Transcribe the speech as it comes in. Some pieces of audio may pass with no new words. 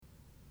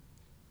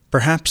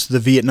Perhaps the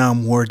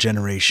Vietnam War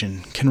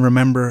generation can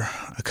remember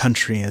a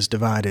country as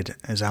divided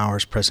as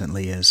ours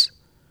presently is,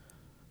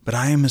 but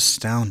I am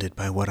astounded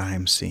by what I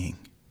am seeing.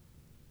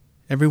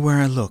 Everywhere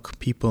I look,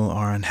 people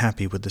are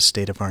unhappy with the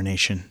state of our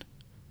nation.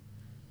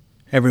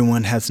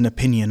 Everyone has an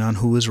opinion on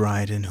who is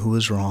right and who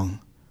is wrong,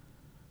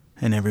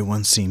 and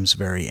everyone seems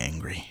very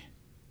angry.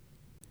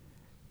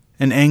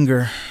 And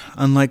anger,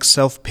 unlike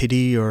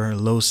self-pity or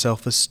low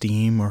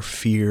self-esteem or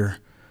fear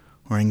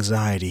or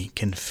anxiety,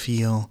 can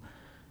feel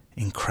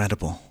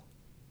incredible.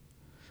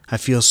 I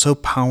feel so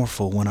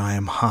powerful when I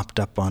am hopped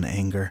up on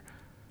anger,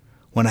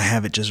 when I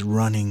have it just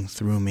running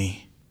through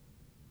me.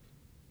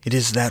 It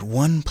is that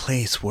one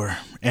place where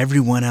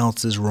everyone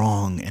else is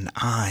wrong and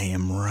I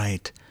am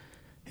right.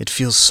 It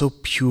feels so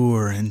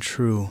pure and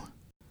true.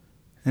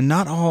 And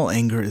not all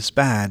anger is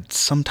bad.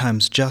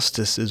 Sometimes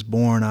justice is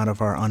born out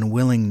of our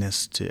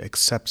unwillingness to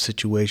accept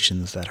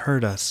situations that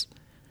hurt us.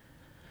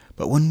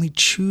 But when we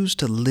choose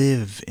to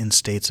live in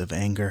states of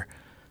anger,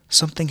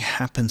 something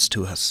happens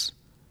to us.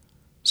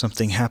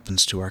 Something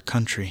happens to our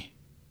country.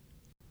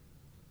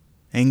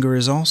 Anger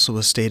is also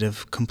a state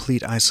of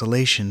complete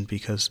isolation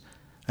because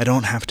I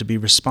don't have to be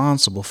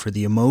responsible for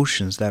the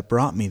emotions that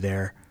brought me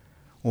there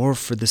or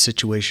for the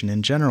situation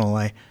in general.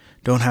 I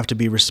don't have to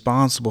be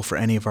responsible for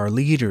any of our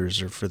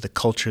leaders or for the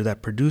culture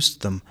that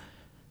produced them.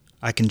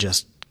 I can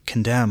just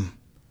condemn.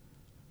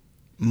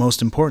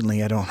 Most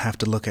importantly, I don't have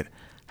to look at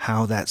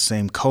how that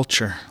same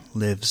culture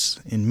lives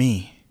in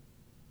me.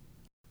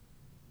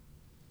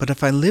 But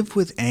if I live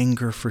with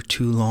anger for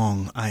too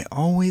long, I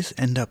always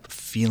end up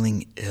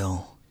feeling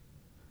ill.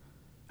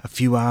 A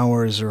few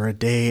hours or a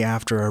day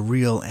after a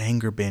real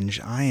anger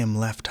binge, I am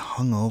left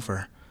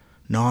hungover,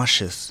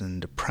 nauseous, and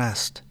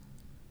depressed.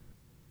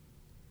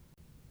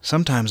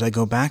 Sometimes I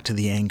go back to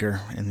the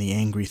anger and the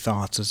angry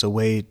thoughts as a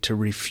way to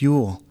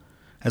refuel,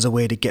 as a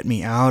way to get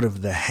me out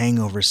of the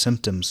hangover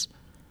symptoms.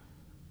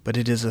 But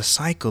it is a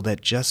cycle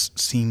that just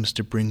seems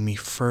to bring me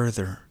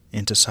further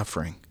into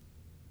suffering.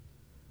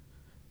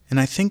 And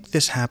I think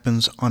this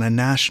happens on a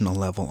national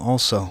level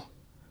also.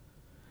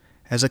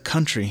 As a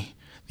country,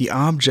 the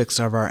objects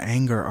of our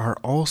anger are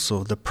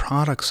also the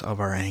products of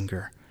our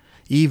anger,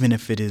 even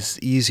if it is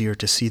easier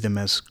to see them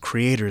as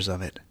creators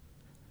of it.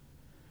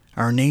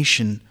 Our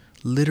nation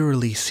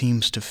literally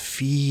seems to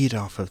feed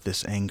off of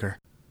this anger.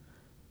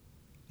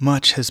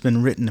 Much has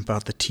been written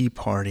about the Tea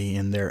Party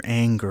and their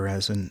anger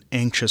as an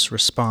anxious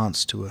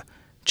response to a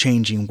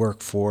changing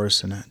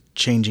workforce and a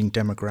changing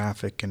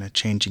demographic and a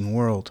changing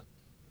world.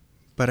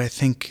 But I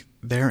think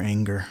their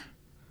anger,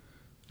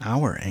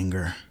 our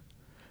anger,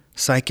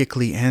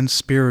 psychically and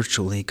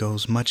spiritually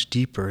goes much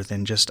deeper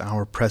than just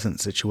our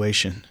present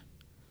situation.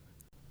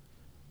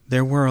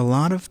 There were a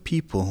lot of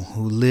people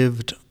who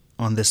lived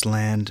on this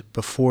land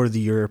before the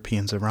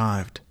Europeans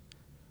arrived,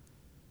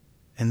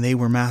 and they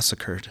were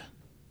massacred.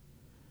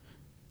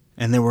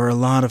 And there were a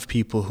lot of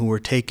people who were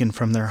taken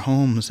from their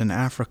homes in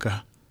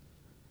Africa,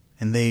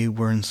 and they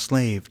were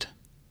enslaved.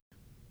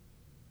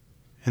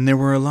 And there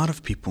were a lot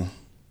of people,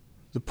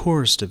 the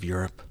poorest of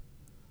Europe,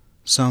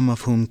 some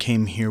of whom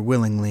came here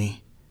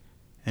willingly,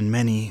 and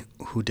many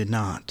who did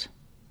not,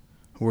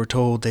 who were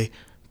told they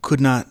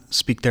could not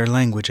speak their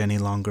language any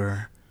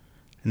longer,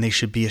 and they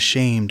should be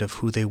ashamed of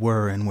who they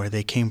were and where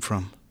they came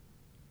from.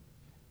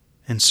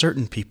 And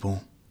certain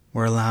people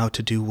were allowed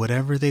to do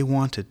whatever they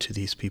wanted to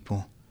these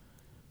people,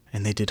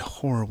 and they did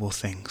horrible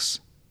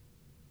things.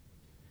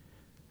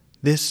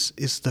 This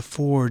is the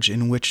forge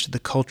in which the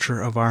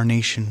culture of our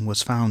nation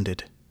was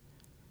founded.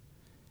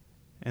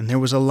 And there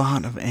was a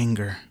lot of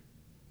anger,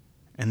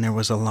 and there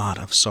was a lot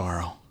of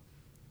sorrow.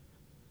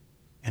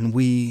 And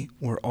we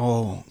were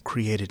all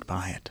created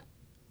by it.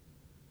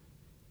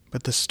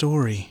 But the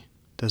story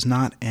does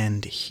not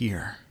end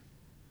here.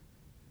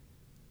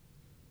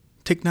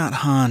 Thich Nhat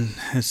Hanh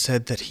has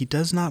said that he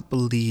does not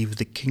believe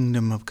the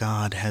kingdom of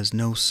God has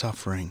no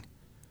suffering,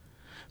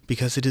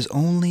 because it is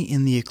only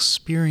in the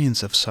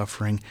experience of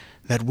suffering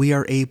that we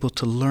are able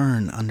to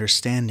learn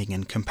understanding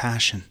and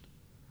compassion.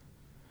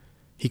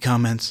 He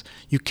comments,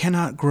 "You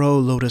cannot grow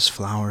lotus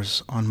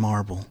flowers on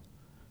marble.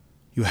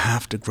 You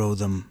have to grow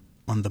them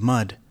on the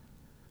mud.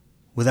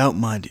 Without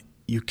mud,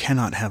 you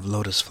cannot have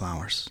lotus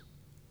flowers."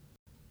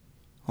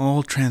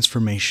 All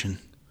transformation,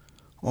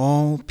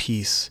 all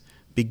peace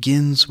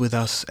begins with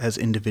us as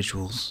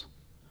individuals.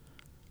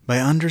 By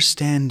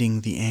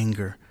understanding the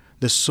anger,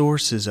 the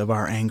sources of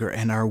our anger,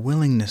 and our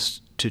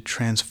willingness to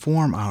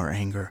transform our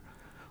anger,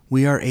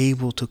 we are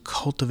able to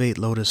cultivate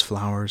lotus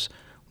flowers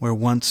where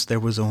once there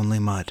was only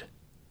mud.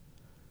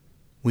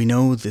 We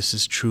know this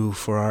is true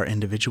for our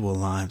individual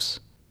lives.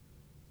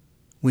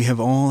 We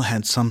have all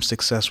had some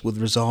success with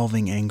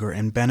resolving anger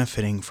and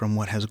benefiting from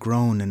what has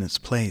grown in its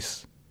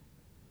place.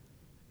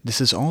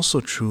 This is also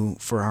true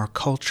for our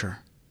culture.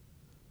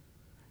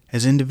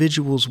 As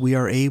individuals, we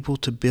are able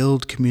to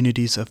build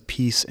communities of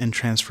peace and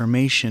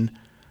transformation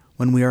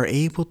when we are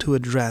able to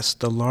address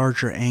the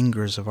larger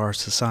angers of our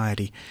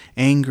society,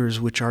 angers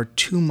which are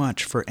too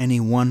much for any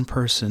one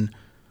person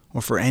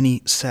or for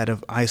any set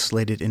of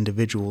isolated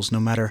individuals, no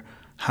matter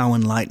how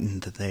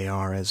enlightened they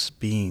are as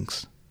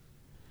beings.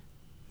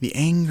 The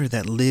anger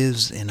that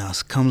lives in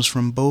us comes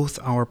from both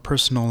our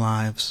personal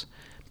lives,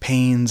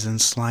 pains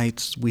and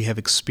slights we have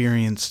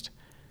experienced,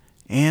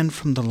 and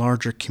from the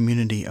larger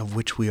community of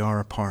which we are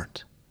a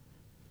part.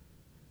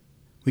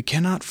 We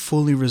cannot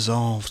fully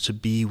resolve to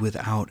be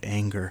without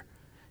anger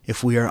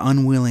if we are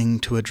unwilling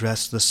to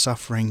address the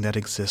suffering that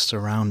exists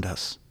around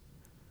us.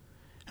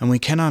 And we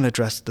cannot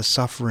address the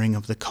suffering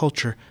of the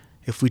culture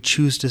if we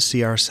choose to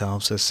see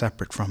ourselves as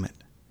separate from it.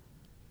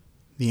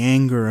 The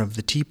anger of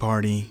the Tea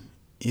Party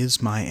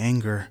is my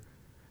anger,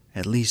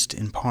 at least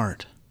in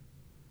part.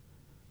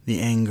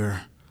 The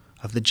anger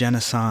of the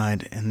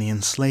genocide and the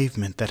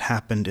enslavement that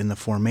happened in the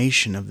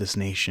formation of this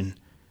nation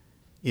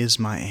is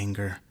my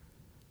anger,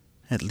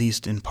 at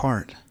least in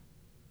part.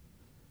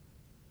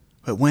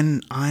 But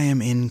when I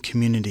am in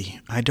community,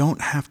 I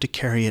don't have to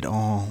carry it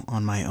all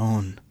on my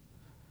own.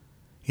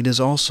 It is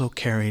also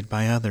carried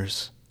by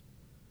others,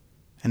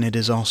 and it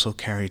is also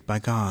carried by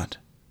God,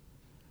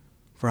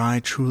 for I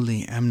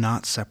truly am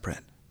not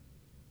separate.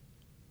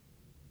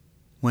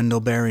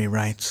 Wendell Berry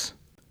writes,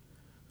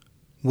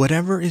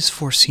 "Whatever is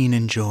foreseen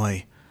in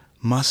joy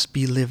must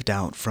be lived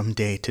out from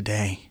day to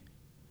day.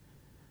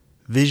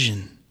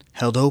 Vision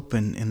held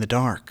open in the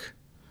dark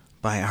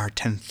by our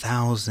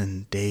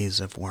 10,000 days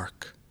of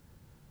work.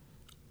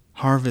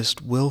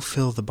 Harvest will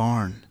fill the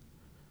barn.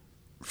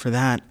 For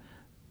that,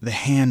 the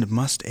hand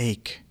must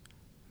ache,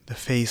 the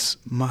face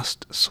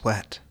must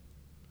sweat.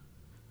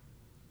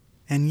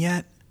 And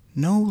yet,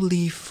 no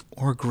leaf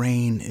or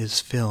grain is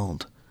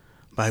filled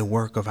by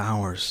work of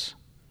ours.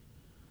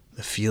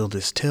 The field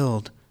is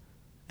tilled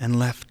and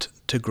left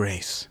to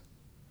grace.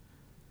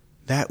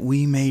 That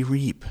we may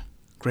reap,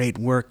 great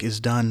work is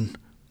done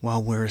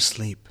while we're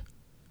asleep.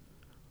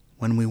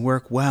 When we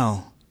work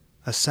well,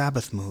 a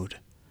Sabbath mood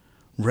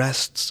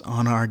rests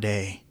on our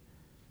day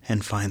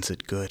and finds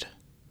it good."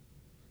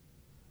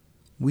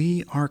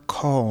 We are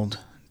called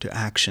to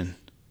action,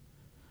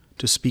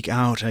 to speak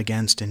out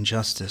against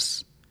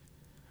injustice,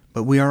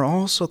 but we are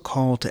also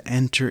called to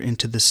enter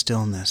into the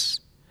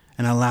stillness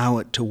and allow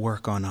it to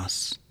work on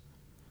us,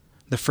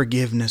 the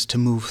forgiveness to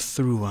move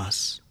through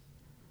us.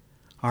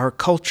 Our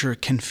culture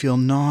can feel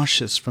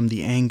nauseous from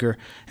the anger,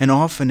 and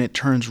often it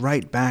turns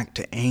right back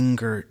to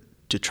anger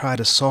to try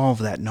to solve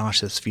that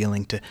nauseous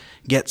feeling, to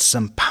get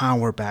some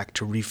power back,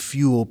 to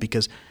refuel,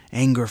 because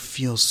anger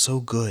feels so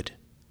good.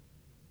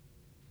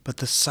 But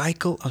the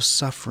cycle of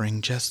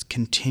suffering just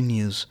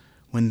continues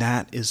when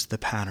that is the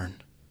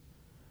pattern.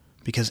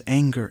 Because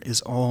anger is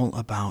all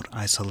about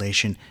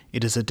isolation.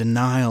 It is a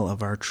denial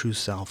of our true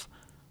self,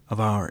 of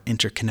our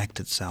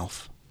interconnected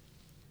self.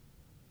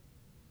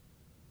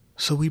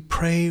 So we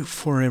pray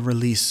for a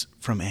release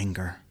from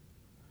anger.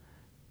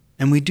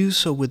 And we do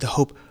so with the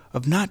hope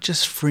of not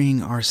just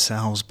freeing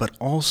ourselves, but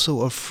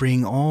also of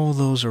freeing all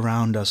those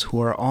around us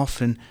who are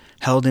often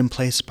held in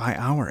place by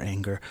our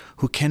anger,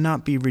 who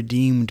cannot be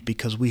redeemed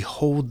because we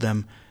hold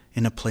them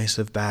in a place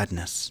of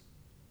badness.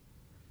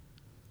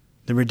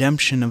 The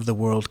redemption of the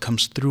world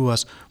comes through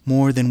us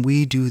more than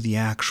we do the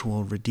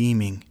actual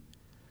redeeming.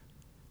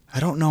 I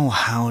don't know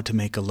how to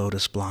make a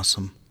lotus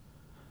blossom,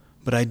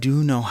 but I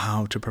do know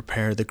how to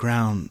prepare the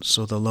ground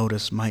so the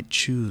lotus might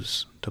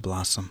choose to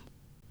blossom.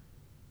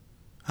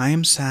 I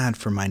am sad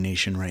for my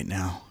nation right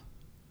now.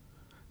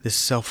 This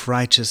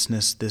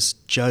self-righteousness, this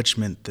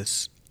judgment,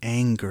 this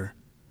anger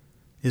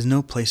is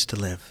no place to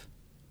live.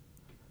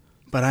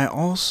 But I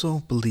also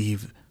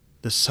believe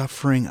the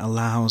suffering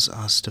allows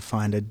us to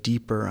find a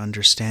deeper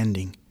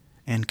understanding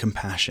and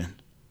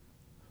compassion.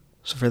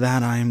 So for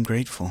that I am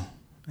grateful,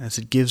 as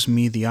it gives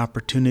me the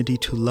opportunity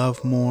to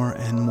love more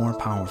and more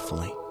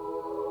powerfully.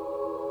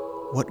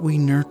 What we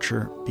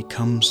nurture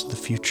becomes the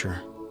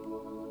future.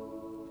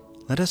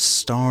 Let us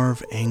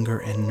starve anger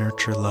and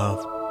nurture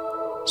love,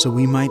 so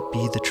we might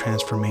be the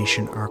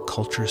transformation our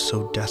culture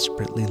so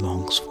desperately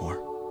longs for.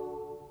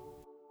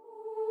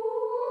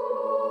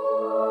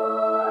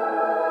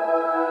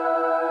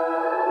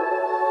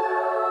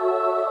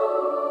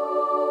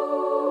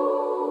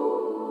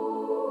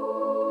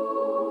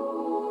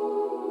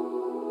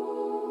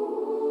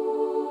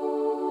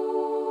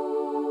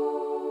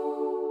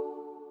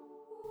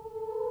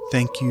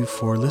 Thank you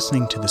for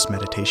listening to this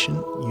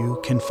meditation. You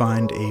can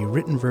find a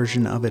written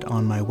version of it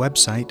on my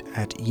website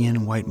at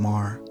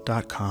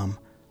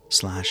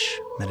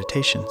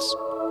ianwhitemarr.com/meditations.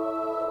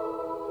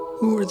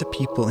 Who are the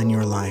people in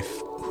your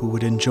life who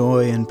would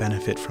enjoy and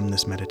benefit from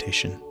this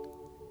meditation?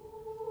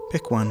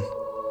 Pick one.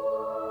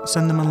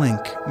 Send them a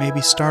link.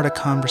 Maybe start a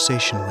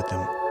conversation with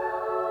them.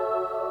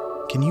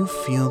 Can you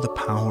feel the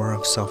power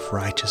of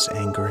self-righteous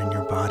anger in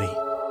your body?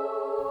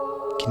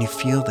 Can you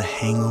feel the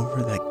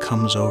hangover that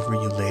comes over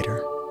you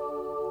later?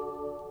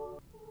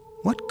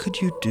 What could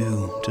you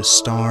do to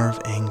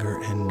starve anger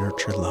and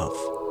nurture love?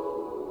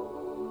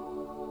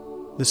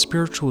 The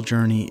spiritual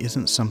journey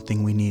isn't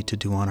something we need to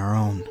do on our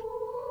own.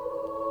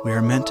 We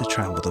are meant to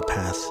travel the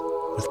path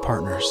with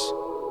partners.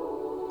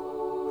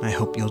 I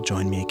hope you'll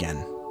join me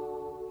again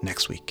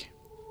next week.